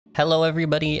Hello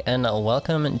everybody and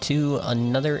welcome to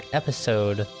another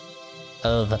episode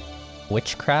of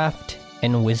Witchcraft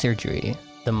and Wizardry,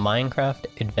 the Minecraft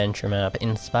adventure map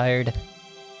inspired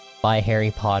by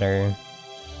Harry Potter.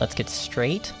 Let's get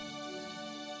straight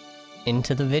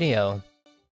into the video.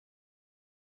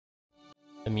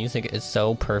 The music is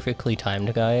so perfectly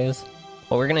timed, guys.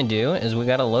 What we're gonna do is we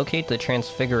gotta locate the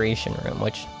Transfiguration Room,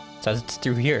 which says it's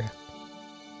through here.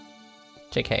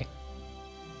 JK.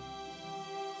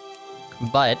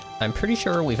 But I'm pretty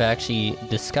sure we've actually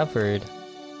discovered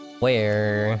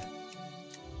where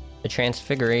the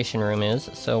Transfiguration Room is,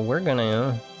 so we're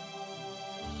gonna...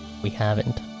 We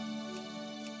haven't.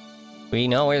 We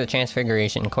know where the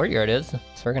Transfiguration Courtyard is, so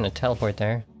we're gonna teleport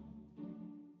there.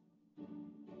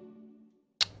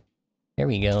 There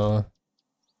we go.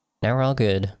 Now we're all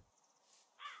good.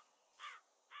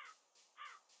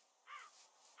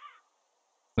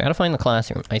 We gotta find the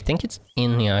classroom. I think it's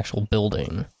in the actual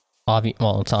building.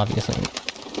 Well, it's obviously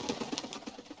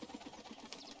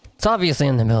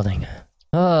in the building.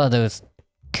 Oh, those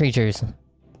creatures.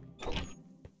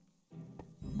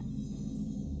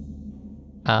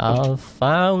 I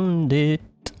found it.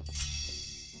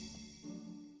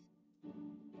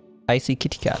 Icy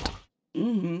kitty cat.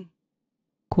 Mm-hmm.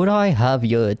 Could I have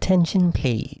your attention,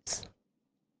 please?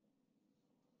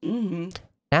 Mm-hmm.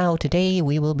 Now, today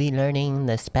we will be learning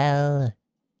the spell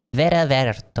Vera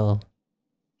Verto.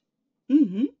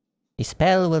 Mm-hmm. The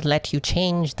spell will let you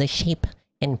change the shape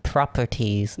and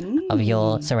properties of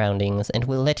your surroundings and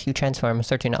will let you transform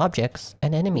certain objects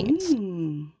and enemies.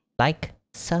 Like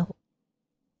so.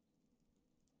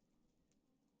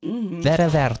 Vera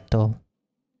Verto.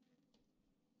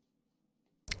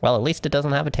 Well, at least it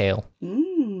doesn't have a tail.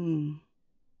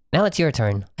 Now it's your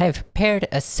turn. I have prepared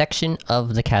a section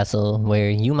of the castle where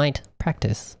you might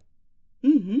practice.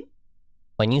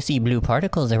 When you see blue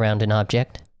particles around an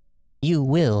object, you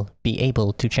will be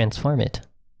able to transform it.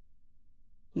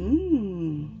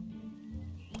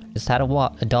 Just had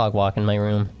a dog walk in my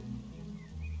room.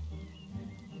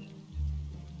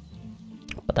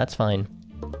 But that's fine.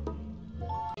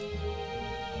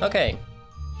 Okay.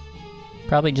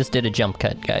 Probably just did a jump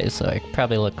cut, guys, so I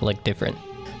probably look like different.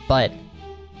 But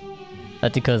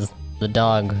that's because the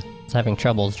dog is having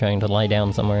troubles trying to lie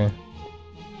down somewhere.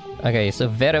 Okay, so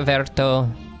Vera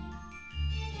Verto.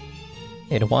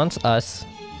 It wants us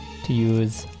to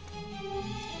use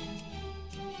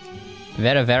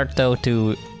Vera Verto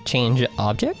to change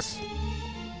objects?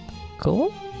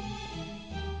 Cool.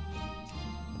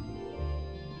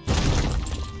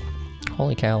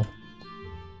 Holy cow.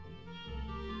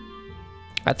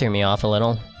 That threw me off a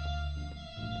little.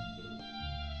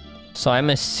 So I'm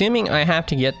assuming I have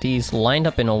to get these lined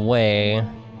up in a way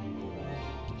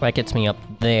that gets me up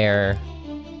there.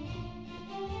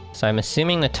 So I'm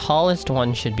assuming the tallest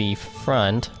one should be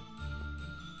front.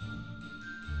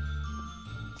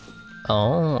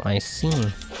 Oh, I see.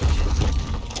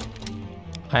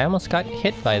 I almost got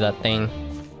hit by that thing.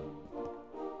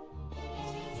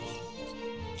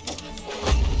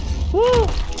 Woo!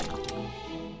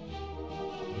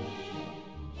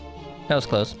 That was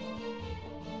close.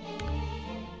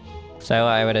 So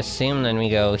I would assume then we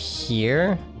go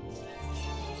here.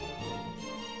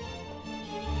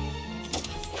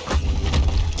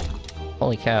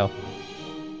 Holy cow.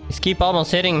 These keep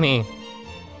almost hitting me.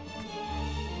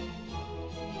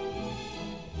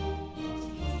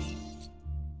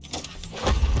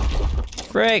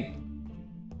 Frick!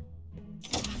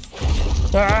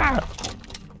 Ah!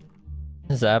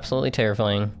 This is absolutely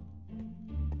terrifying.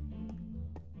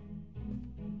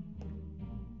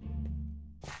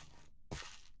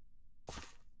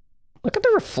 Look at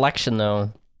the reflection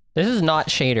though. This is not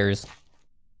shaders.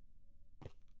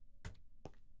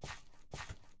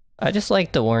 I just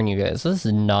like to warn you guys, this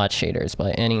is not shaders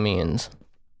by any means.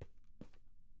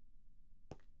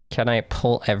 Can I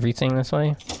pull everything this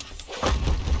way?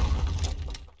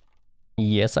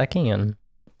 Yes, I can.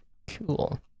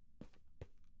 Cool.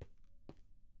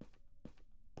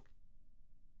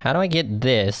 How do I get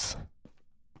this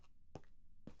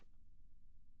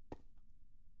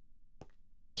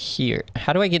here?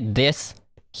 How do I get this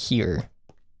here?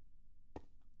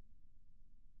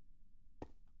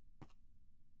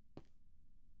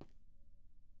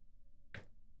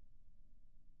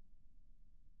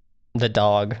 The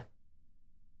dog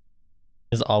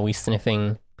is always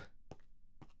sniffing.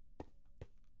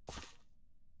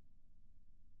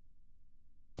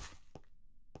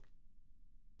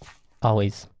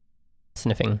 Always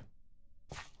sniffing.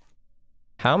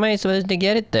 How am I supposed to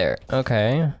get it there?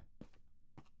 Okay.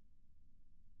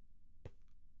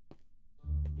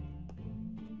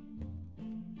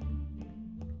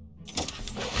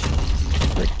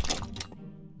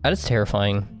 That is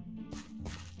terrifying.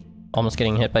 Almost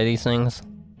getting hit by these things.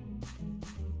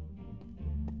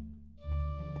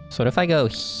 So what if I go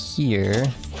here?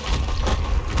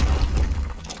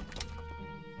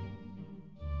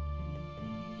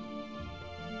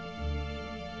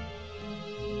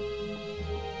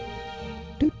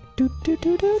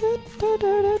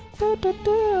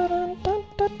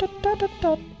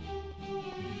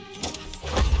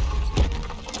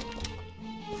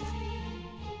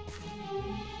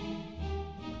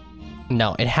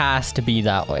 No, it has to be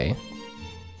that way.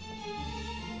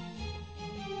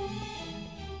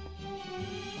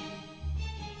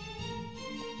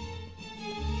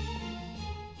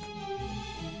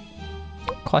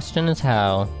 Question is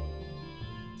how.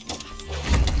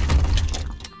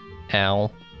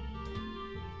 Ow.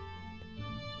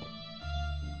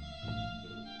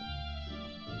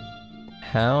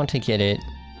 How to get it?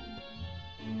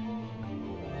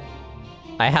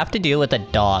 I have to deal with a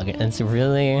dog. It's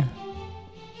really,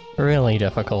 really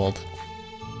difficult.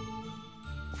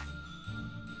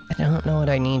 I don't know what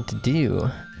I need to do.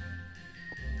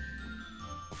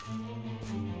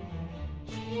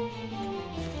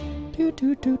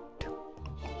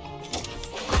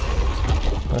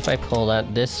 What if I pull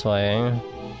that this way?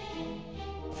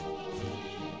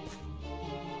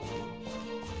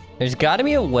 There's gotta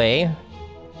be a way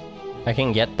I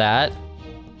can get that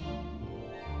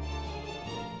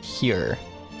here.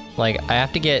 Like, I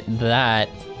have to get that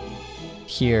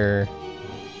here.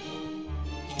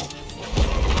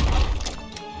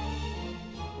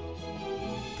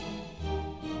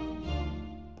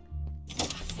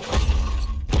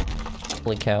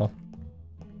 Holy cow.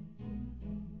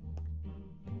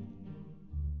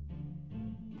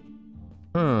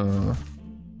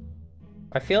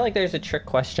 I feel like there's a trick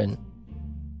question.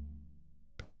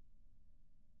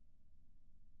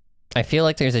 I feel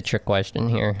like there's a trick question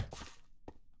here.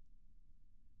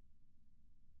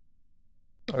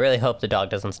 I really hope the dog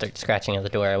doesn't start scratching at the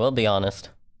door, I will be honest.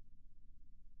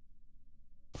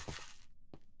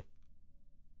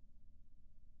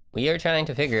 We are trying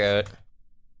to figure out...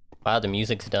 Wow, the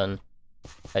music's done.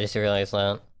 I just realized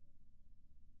that.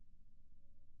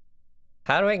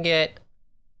 How do I get...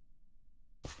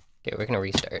 Okay, we're gonna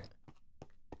restart.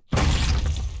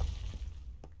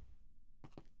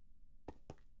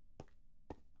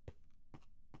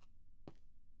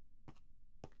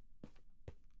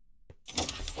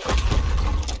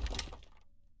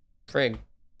 Frig.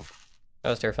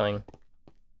 That was terrifying.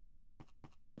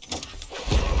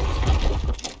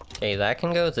 Okay, that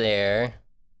can go there.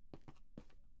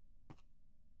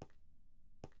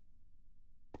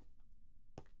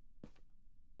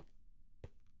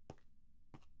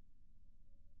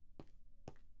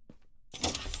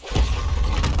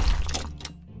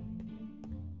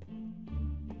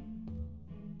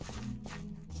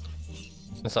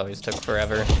 This always took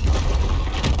forever.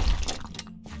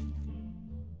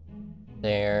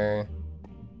 There.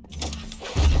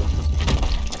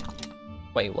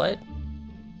 Wait, what?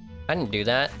 I didn't do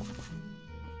that.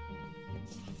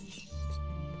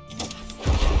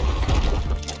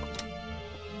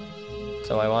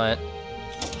 So I want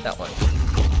that one.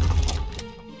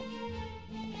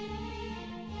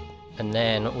 And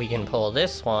then we can pull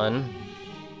this one.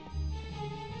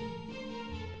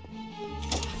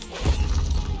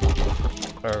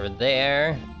 Over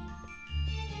there.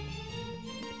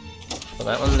 Pull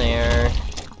that one there.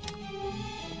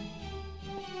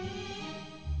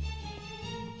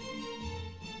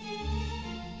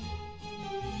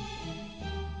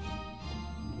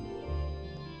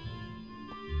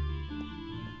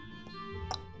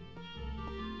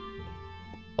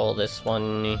 Pull this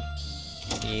one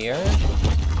here.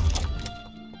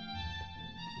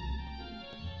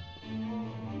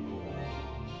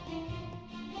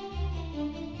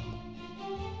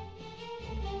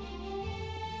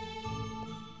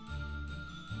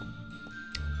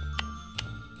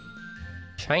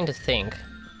 Trying to think.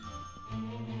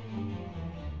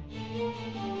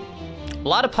 A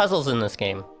lot of puzzles in this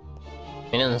game.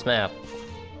 And in this map.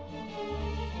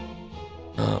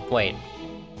 Wait.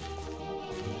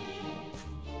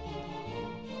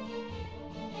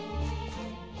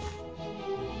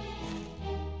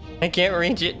 I can't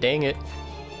reach it, dang it.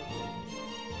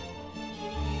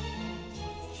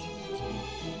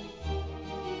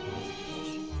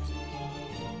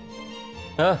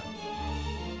 Huh.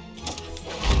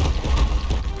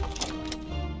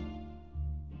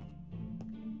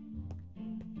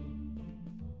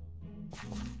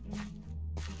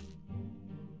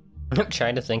 I'm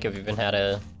trying to think if we've even had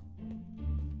a...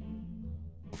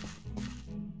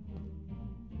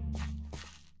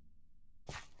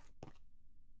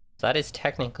 That is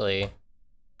technically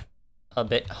a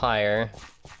bit higher.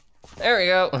 There we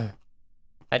go.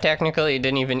 I technically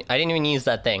didn't even use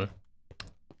that thing.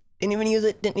 Didn't even use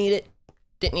it, didn't need it.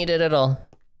 Didn't need it at all.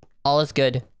 All is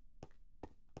good.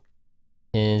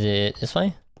 Is it this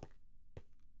way?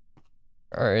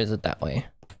 Or is it that way?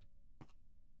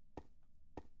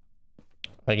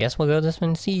 I guess we'll go this way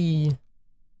and see.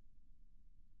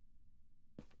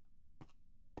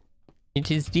 It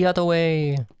is the other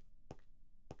way.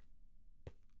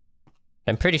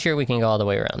 I'm pretty sure we can go all the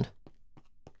way around.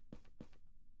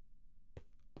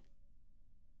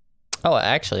 Oh,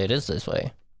 actually, it is this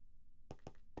way.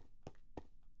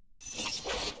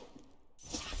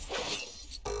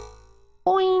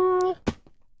 Boing!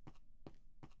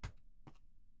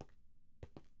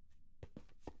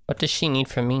 What does she need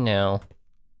from me now?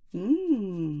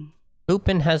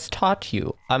 Lupin has taught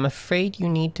you. I'm afraid you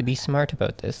need to be smart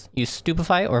about this. Use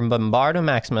Stupefy or Bombardo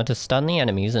Maxima to stun the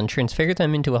enemies and transfigure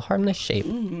them into a harmless shape.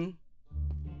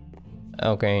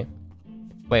 Okay.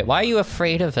 Wait, why are you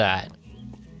afraid of that?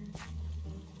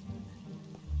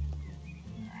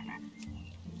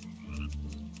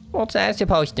 What's that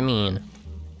supposed to mean?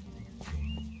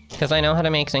 Because I know how to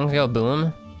make things go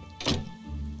boom?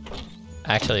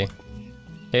 Actually,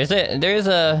 there's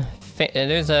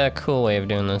a cool way of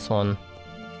doing this one.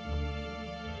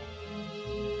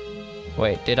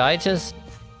 Wait, did I just...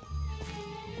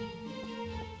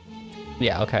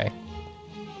 Yeah, okay.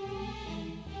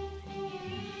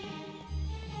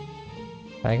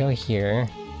 If I go here...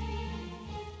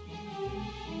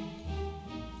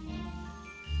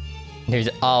 There's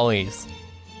always...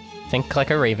 Think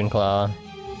like a Ravenclaw.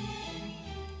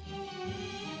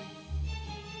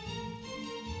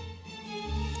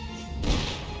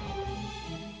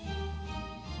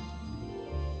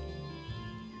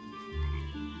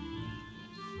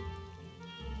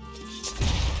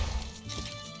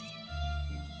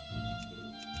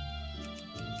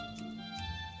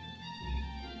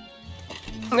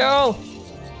 No!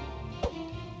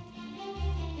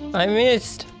 I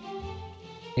missed!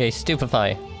 Okay,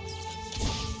 Stupefy.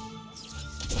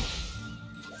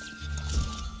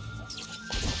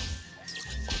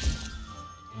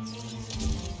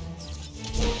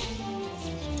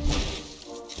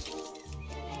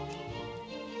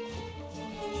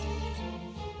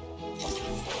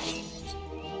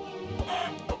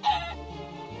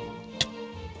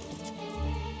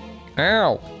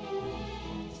 Ow!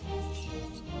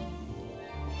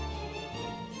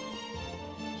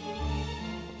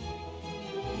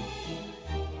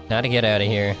 Now to get out of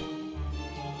here.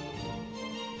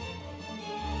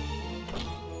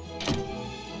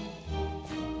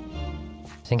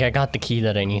 I think I got the key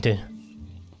that I needed.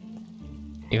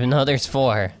 Even though there's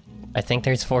 4. I think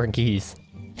there's 4 keys.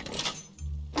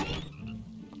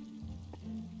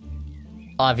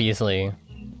 Obviously.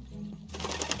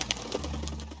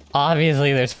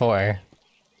 Obviously there's 4.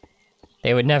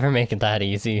 They would never make it that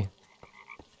easy.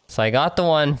 So I got the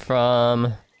one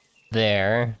from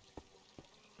there.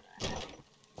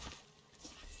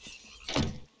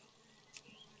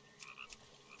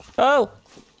 Oh!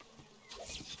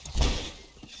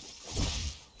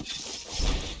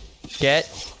 Get.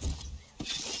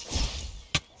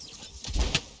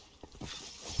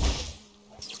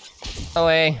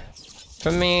 Away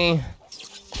from me.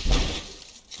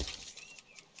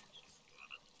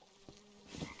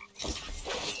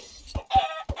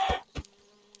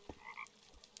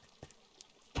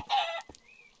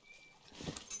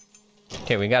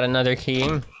 Okay, we got another key.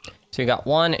 So we got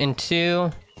 1 and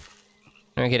 2.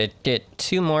 And we're gonna get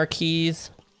 2 more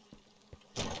keys.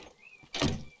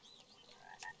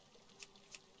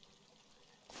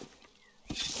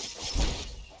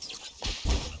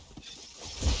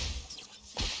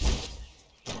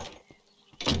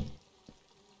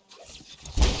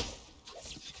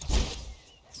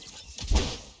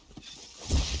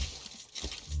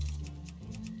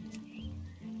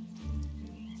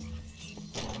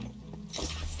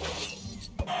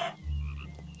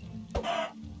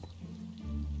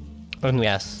 And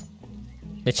yes,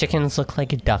 the chickens look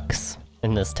like ducks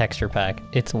in this texture pack.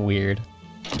 It's weird.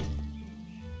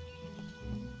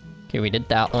 Okay, we did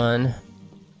that one.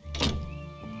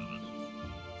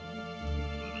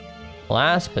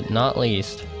 Last but not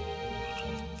least.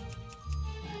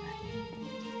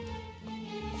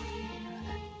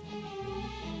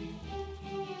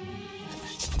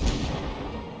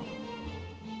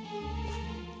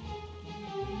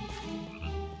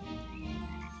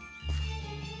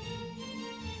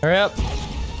 Hurry up!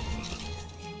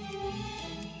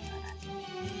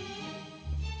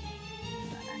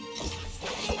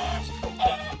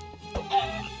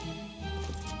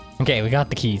 Okay, we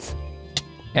got the keys.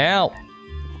 Ow!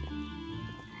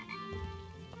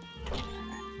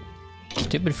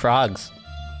 Stupid frogs.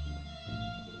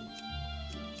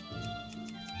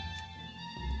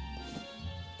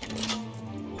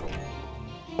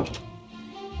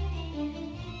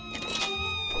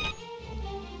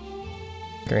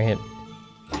 Great.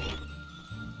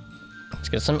 Let's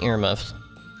get some earmuffs.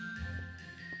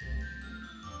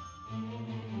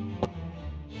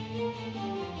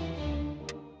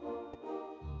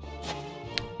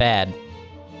 Bad.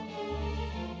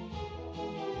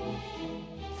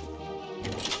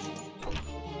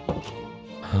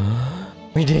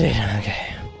 We did it,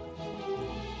 okay.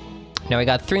 Now we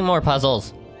got 3 more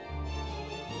puzzles.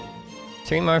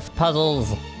 3 more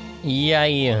puzzles.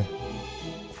 Yay.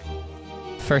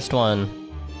 First one.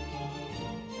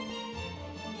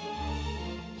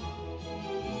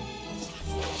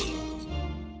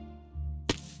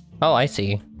 Oh, I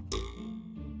see.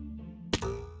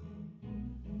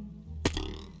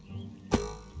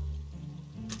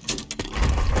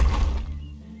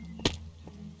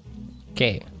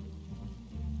 Okay.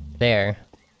 There.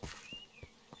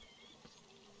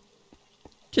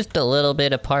 Just a little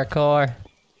bit of parkour.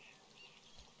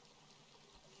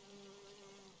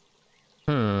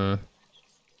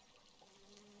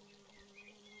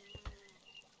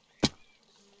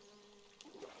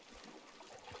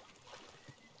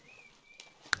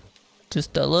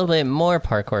 Just a little bit more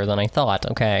parkour than I thought,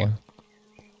 okay.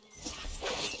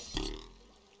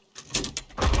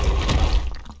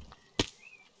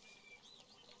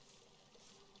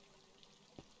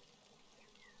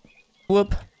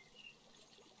 Whoop.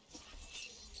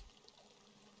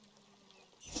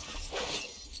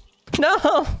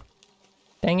 No!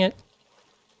 Dang it.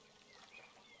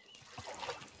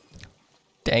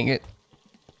 Dang it.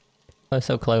 I was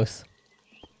so close.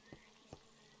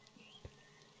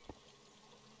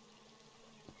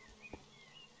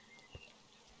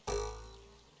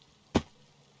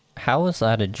 How was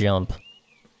that a jump?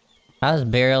 That was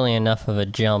barely enough of a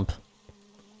jump.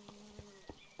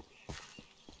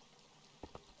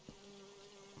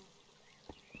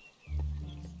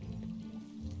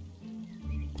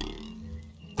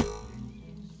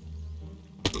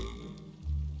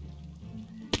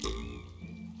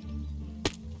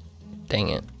 Dang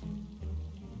it.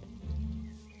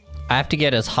 I have to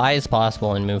get as high as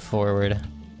possible and move forward.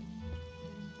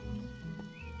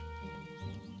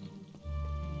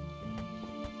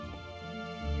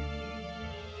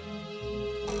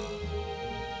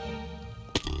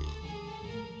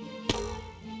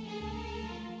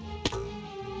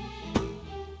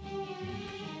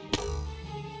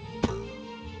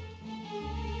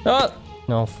 Oh!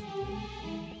 No.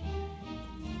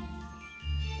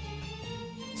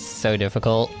 So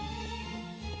difficult.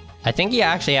 I think you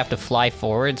actually have to fly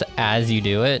forwards as you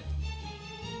do it.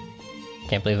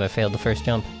 Can't believe I failed the first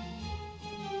jump.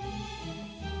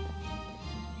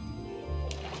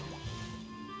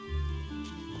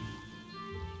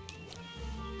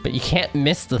 But you can't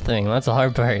miss the thing, that's the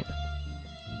hard part.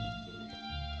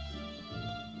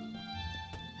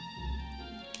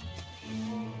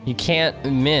 You can't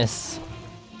miss.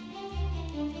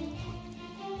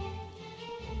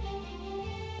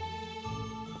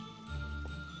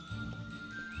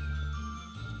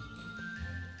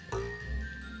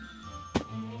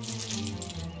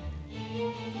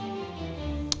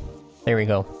 There we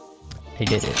go. I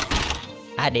did it.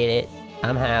 I did it.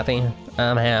 I'm happy.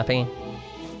 I'm happy.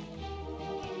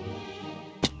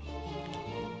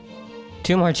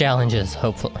 2 more challenges.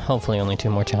 Hopefully only 2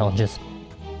 more challenges.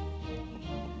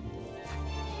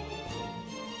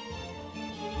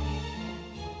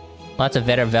 Lots of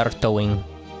Vera Vertoing.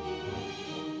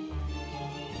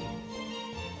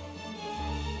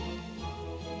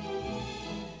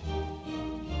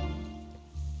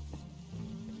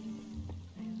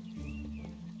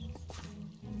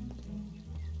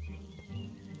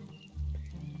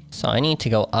 So I need to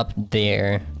go up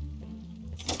there.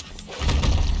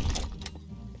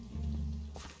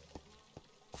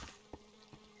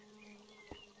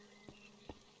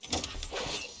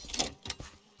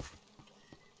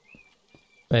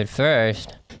 But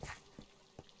first,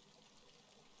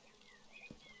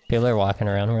 people are walking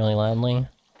around really loudly.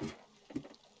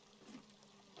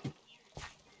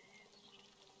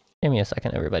 Give me a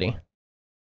second, everybody.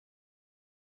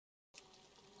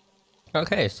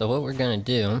 Okay, so what we're gonna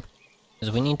do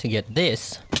is we need to get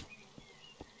this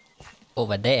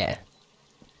over there.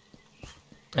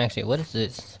 Actually, what is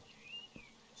this?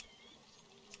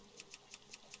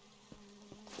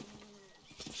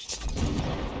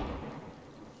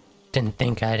 I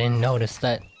didn't notice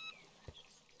that.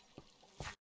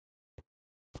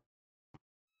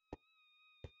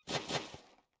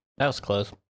 That was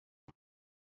close.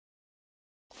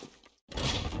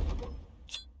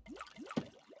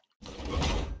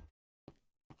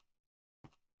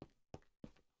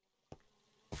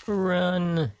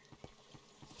 Run.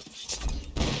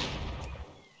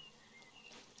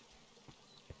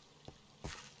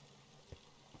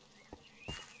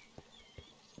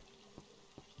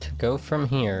 To go from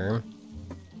here.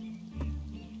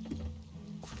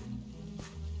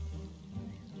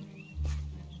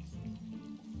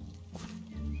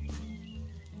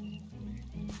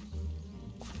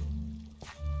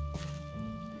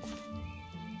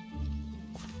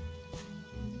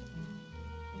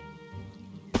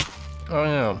 Oh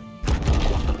no.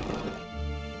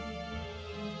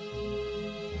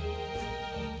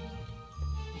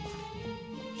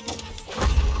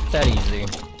 That easy.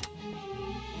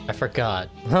 I forgot.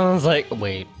 I was like,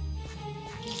 wait.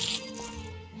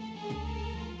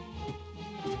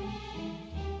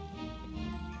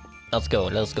 Let's go,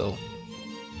 let's go.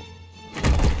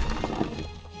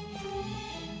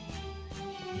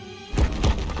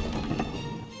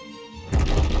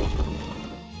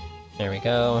 There we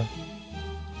go.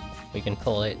 We can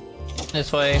pull it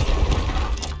this way.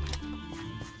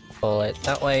 Pull it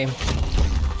that way.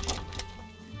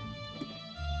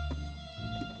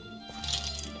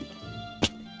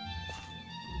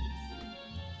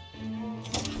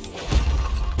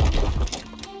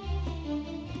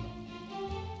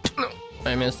 No,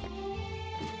 I missed.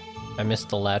 I missed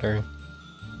the ladder.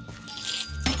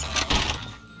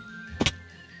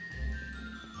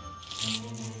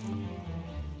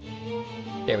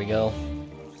 There we go.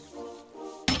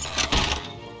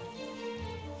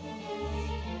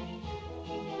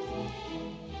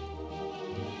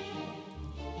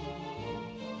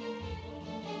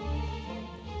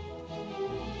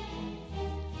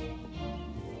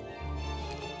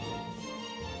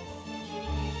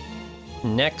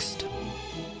 Next,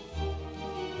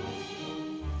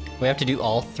 we have to do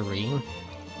all three.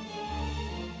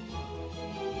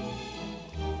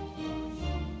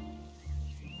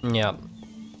 Yep.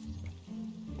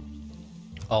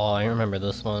 Oh, I remember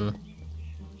this one.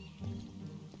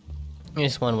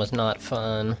 This one was not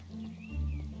fun.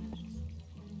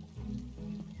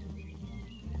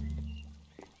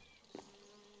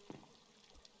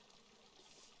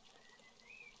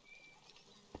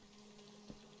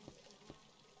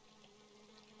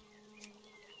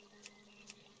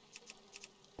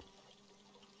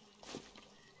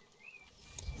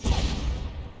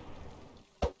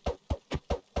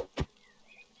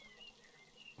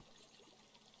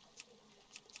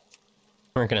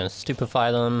 We're gonna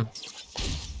stupefy them.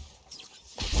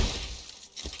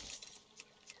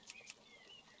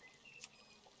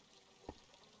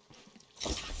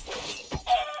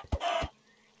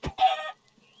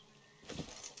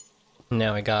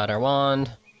 Now we got our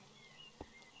wand.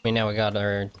 Now we got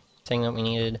our thing that we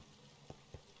needed.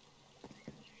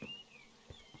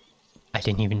 I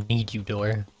didn't even need you,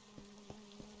 door.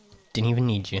 Didn't even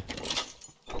need you.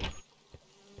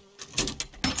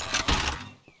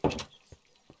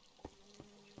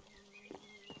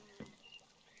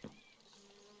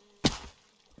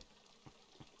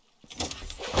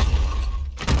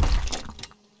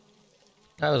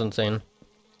 That was insane.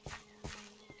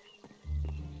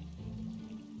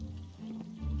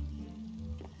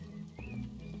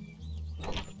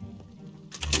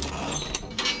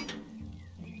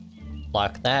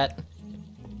 Lock that.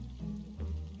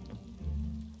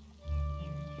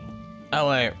 Oh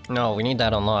wait, no, we need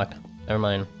that unlocked. Never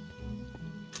mind.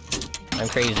 I'm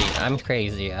crazy. I'm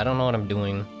crazy. I don't know what I'm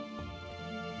doing.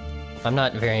 I'm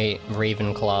not very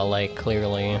Ravenclaw-like,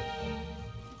 clearly.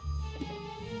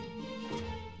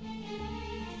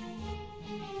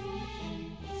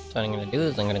 So what I'm gonna do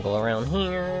is I'm gonna go around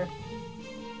here.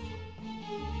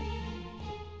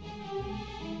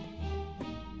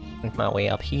 Make my way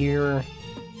up here.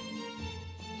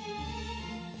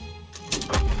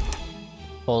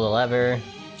 Pull the lever.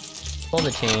 Pull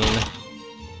the chain.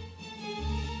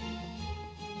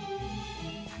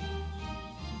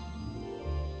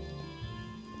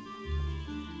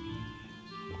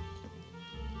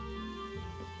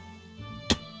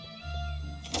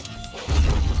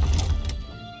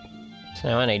 So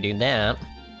now when I do that,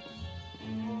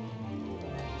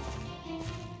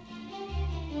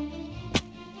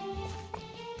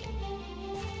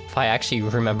 if I actually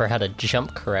remember how to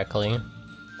jump correctly,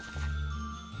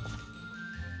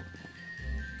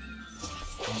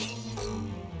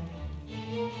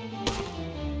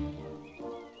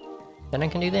 then I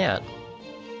can do that.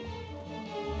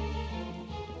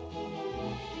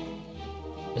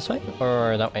 This way?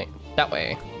 Or that way? That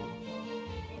way.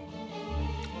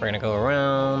 We're gonna go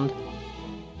around.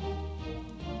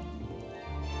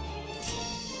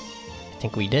 I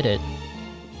think we did it.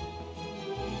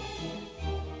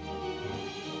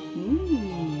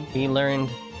 We learned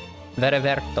Vera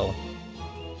Verto.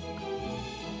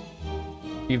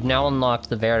 You've now unlocked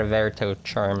the Vera Verto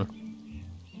charm,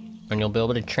 and you'll be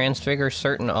able to transfigure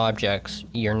certain objects.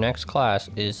 Your next class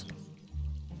is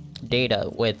Data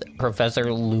with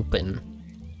Professor Lupin.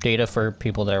 Data, for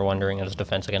people that are wondering, is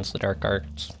defense against the dark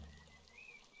arts.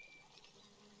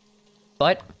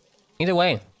 But, either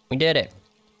way, we did it.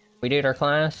 We did our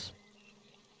class.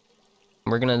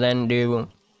 We're gonna then do...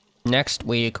 Next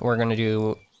week, we're gonna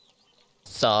do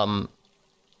some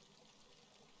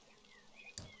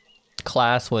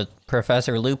class with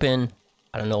Professor Lupin.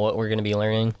 I don't know what we're gonna be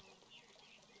learning.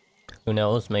 Who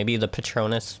knows? Maybe the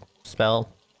Patronus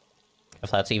spell,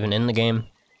 if that's even in the game.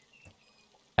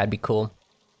 That'd be cool.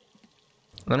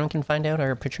 Then we can find out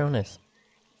our Patronus.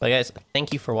 But guys,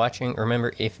 thank you for watching.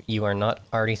 Remember, if you are not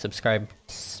already subscribed,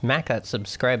 smack that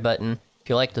subscribe button. If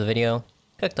you liked the video,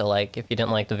 click the like. If you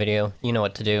didn't like the video, you know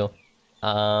what to do.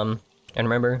 And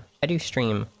remember, I do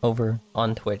stream over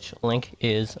on Twitch. Link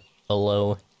is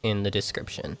below in the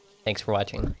description. Thanks for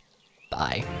watching.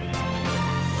 Bye.